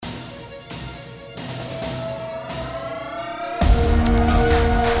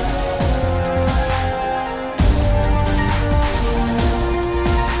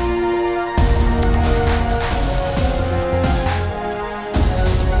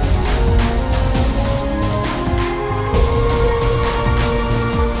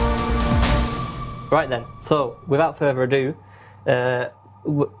Right then. So, without further ado,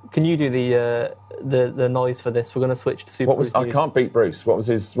 can you do the noise for this? We're going to switch to Super Bruce I News. can't beat Bruce. What was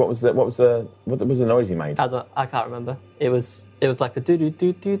the noise he made? I can't remember. It was like a do do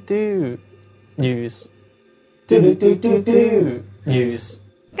do do do news. Do do do do do news.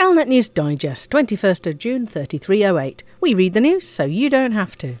 Galnet News Digest, 21st of June, 3308. We read the news so you don't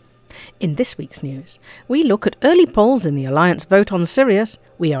have to. In this week's news, we look at early polls in the Alliance vote on Sirius.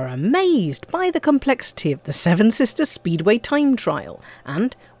 We are amazed by the complexity of the Seven Sisters Speedway time trial,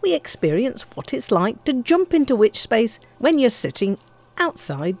 and we experience what it's like to jump into witch space when you're sitting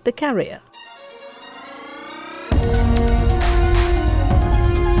outside the carrier.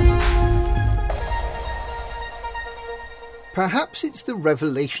 Perhaps it's the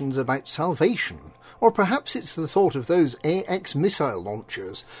revelations about salvation, or perhaps it's the thought of those AX missile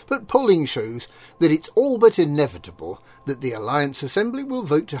launchers, but polling shows that it's all but inevitable that the Alliance Assembly will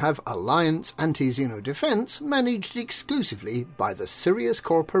vote to have Alliance anti-Xeno defence managed exclusively by the Sirius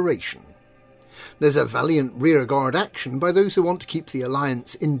Corporation. There's a valiant rearguard action by those who want to keep the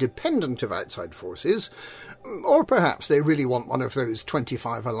Alliance independent of outside forces, or perhaps they really want one of those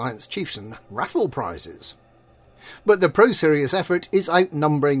 25 Alliance Chieftain raffle prizes. But the pro-Sirius effort is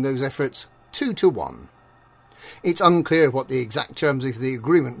outnumbering those efforts 2-1. It's unclear what the exact terms of the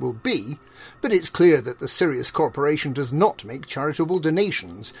agreement will be, but it's clear that the Sirius Corporation does not make charitable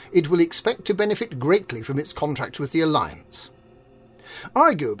donations. It will expect to benefit greatly from its contract with the Alliance.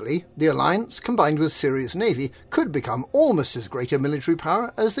 Arguably, the Alliance, combined with Sirius Navy, could become almost as great a military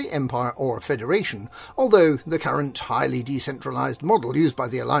power as the Empire or Federation, although the current highly decentralised model used by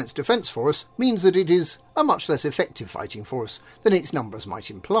the Alliance Defence Force means that it is a much less effective fighting force than its numbers might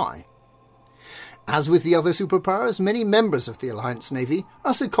imply. As with the other superpowers, many members of the Alliance Navy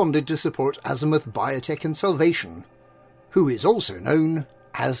are seconded to support Azimuth Biotech and Salvation, who is also known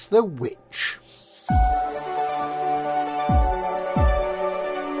as the Witch.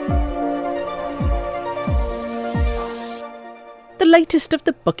 The latest of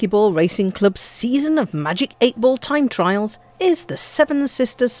the Buckyball Racing Club's season of Magic 8-Ball time trials is the Seven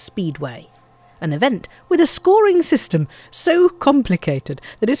Sisters Speedway, an event with a scoring system so complicated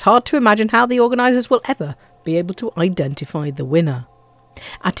that it's hard to imagine how the organisers will ever be able to identify the winner.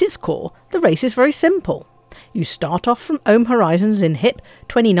 At its core, the race is very simple. You start off from Ohm Horizons in HIP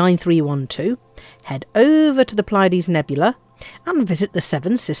 29312, head over to the Pleiades Nebula, and visit the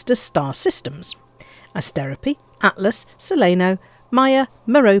Seven Sisters star systems: Asterope, Atlas, Seleno, Maya,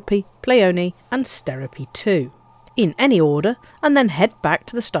 Merope, Pleione, and Sterope 2, in any order, and then head back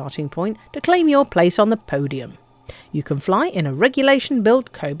to the starting point to claim your place on the podium. You can fly in a regulation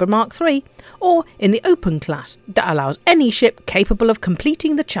build Cobra Mark III, or in the open class that allows any ship capable of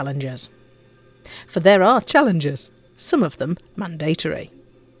completing the challenges. For there are challenges, some of them mandatory.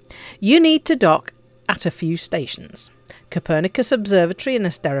 You need to dock at a few stations: Copernicus Observatory in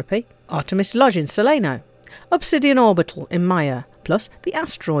Asterope, Artemis Lodge in Seleno, Obsidian Orbital in Maya, plus the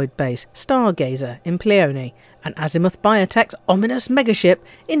asteroid base Stargazer in Pleione, and Azimuth Biotech's ominous megaship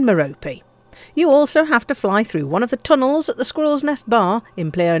in Merope. You also have to fly through one of the tunnels at the Squirrel's Nest Bar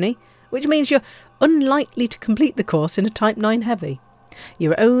in Pleione, which means you're unlikely to complete the course in a Type 9 Heavy.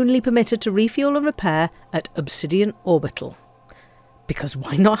 You're only permitted to refuel and repair at Obsidian Orbital. Because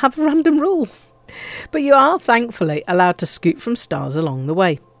why not have a random rule? But you are thankfully allowed to scoot from stars along the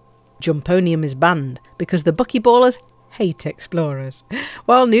way. Jumponium is banned because the Buckyballers hate explorers,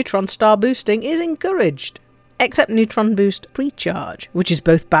 while neutron star boosting is encouraged, except neutron boost pre-charge, which is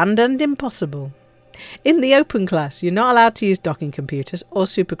both banned and impossible. In the open class, you're not allowed to use docking computers or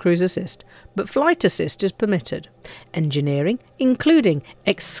supercruise assist, but flight assist is permitted. Engineering, including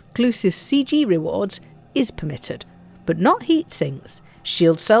exclusive CG rewards, is permitted, but not heat sinks,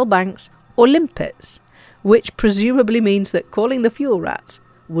 shield cell banks, or limpets, which presumably means that calling the fuel rats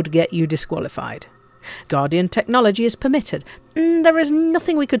would get you disqualified. Guardian technology is permitted. There is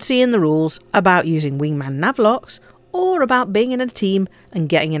nothing we could see in the rules about using wingman navlocks or about being in a team and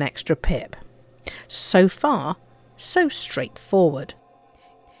getting an extra pip. So far, so straightforward.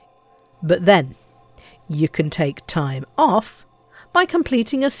 But then, you can take time off by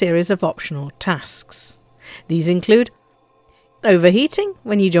completing a series of optional tasks. These include overheating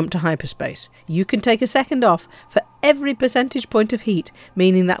when you jump to hyperspace. You can take a second off for every percentage point of heat,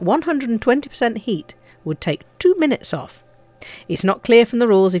 meaning that 120% heat would take 2 minutes off. It's not clear from the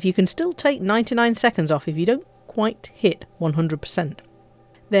rules if you can still take 99 seconds off if you don't quite hit 100%.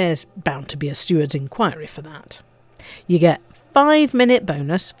 There's bound to be a steward's inquiry for that. You get 5-minute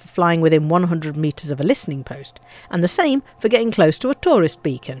bonus for flying within 100 metres of a listening post, and the same for getting close to a tourist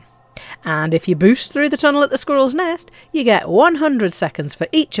beacon. And if you boost through the tunnel at the Squirrel's Nest, you get 100 seconds for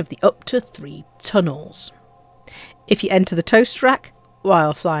each of the up to 3 tunnels. If you enter the toast rack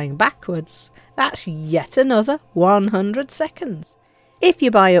while flying backwards, that's yet another 100 seconds. If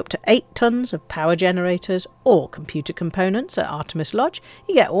you buy up to 8 tons of power generators or computer components at Artemis Lodge,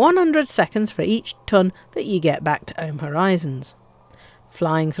 you get 100 seconds for each ton that you get back to Home Horizons.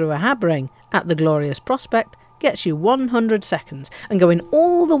 Flying through a Habring at the Glorious Prospect gets you 100 seconds, and going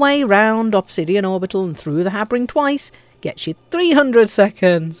all the way round Obsidian Orbital and through the Habring twice gets you 300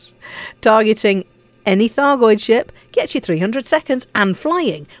 seconds. Targeting any Thargoid ship gets you 300 seconds, and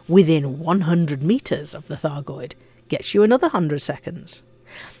flying within 100 metres of the Thargoid gets you another 100 seconds.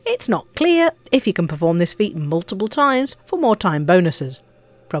 It's not clear if you can perform this feat multiple times for more time bonuses.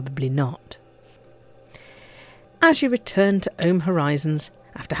 Probably not. As you return to Home Horizons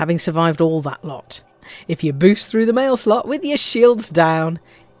after having survived all that lot, if you boost through the mail slot with your shields down,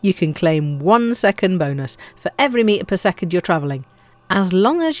 you can claim 1 second bonus for every metre per second you're travelling, as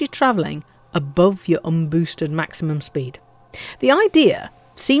long as you're travelling above your unboosted maximum speed. The idea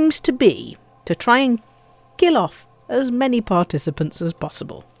seems to be to try and kill off as many participants as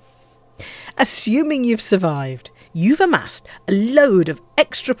possible. Assuming you've survived, you've amassed a load of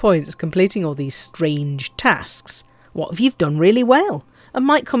extra points completing all these strange tasks. What if you've done really well and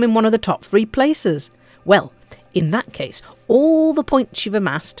might come in one of the top 3 places? Well, in that case, all the points you've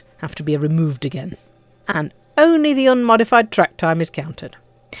amassed have to be removed again, and only the unmodified track time is counted,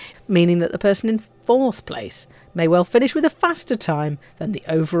 meaning that the person in 4th place may well finish with a faster time than the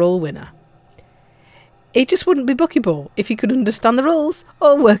overall winner. It just wouldn't be Buckyball if you could understand the rules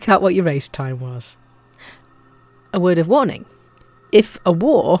or work out what your race time was. A word of warning: if a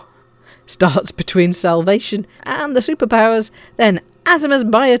war starts between Salvation and the superpowers, then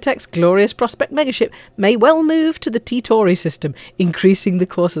Azimuth Biotech's Glorious Prospect megaship may well move to the T-Tauri system, increasing the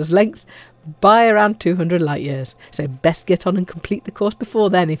course's length by around 200 light years. So best get on and complete the course before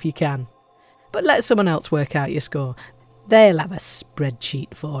then if you can. But let someone else work out your score. They'll have a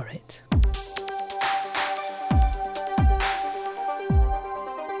spreadsheet for it.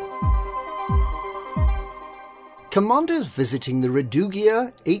 Commanders visiting the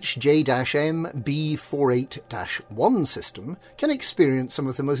Redugia HJ-M B48-1 system can experience some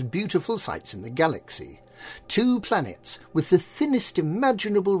of the most beautiful sights in the galaxy. 2 planets with the thinnest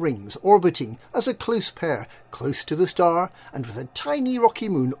imaginable rings orbiting as a close pair, close to the star, and with a tiny rocky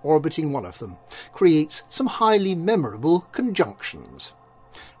moon orbiting one of them, creates some highly memorable conjunctions.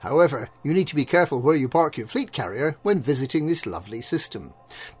 However, you need to be careful where you park your fleet carrier when visiting this lovely system.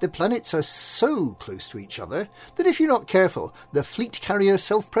 The planets are so close to each other that if you're not careful, the fleet carrier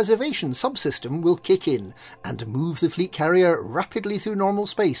self-preservation subsystem will kick in and move the fleet carrier rapidly through normal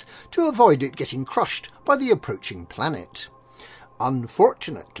space to avoid it getting crushed by the approaching planet.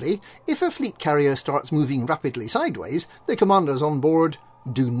 Unfortunately, if a fleet carrier starts moving rapidly sideways, the commanders on board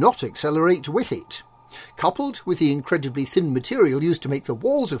do not accelerate with it. Coupled with the incredibly thin material used to make the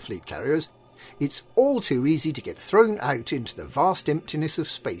walls of fleet carriers, it's all too easy to get thrown out into the vast emptiness of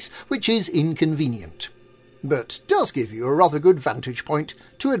space, which is inconvenient, but does give you a rather good vantage point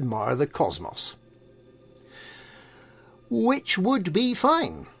to admire the cosmos. Which would be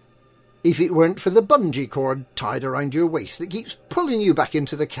fine, if it weren't for the bungee cord tied around your waist that keeps pulling you back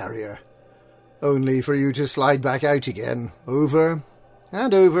into the carrier, only for you to slide back out again, over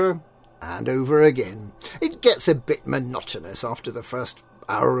and over and over again. It gets a bit monotonous after the first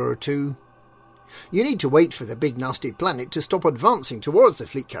hour or 2. You need to wait for the big nasty planet to stop advancing towards the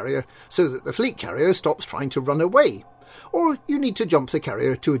fleet carrier so that the fleet carrier stops trying to run away, or you need to jump the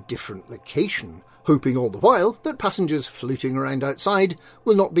carrier to a different location, hoping all the while that passengers floating around outside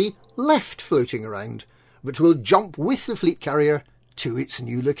will not be left floating around, but will jump with the fleet carrier to its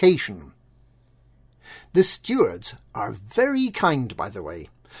new location. The stewards are very kind, by the way.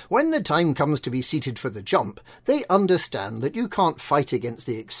 When the time comes to be seated for the jump, they understand that you can't fight against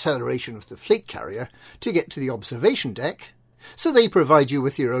the acceleration of the fleet carrier to get to the observation deck, so they provide you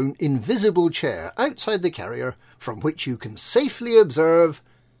with your own invisible chair outside the carrier from which you can safely observe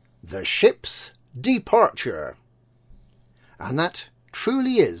the ship's departure. And that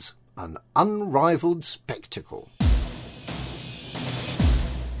truly is an unrivalled spectacle.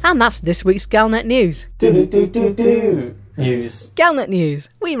 And that's this week's Galnet News. News. Galnet News.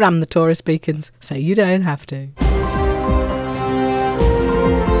 We ram the tourist beacons so you don't have to.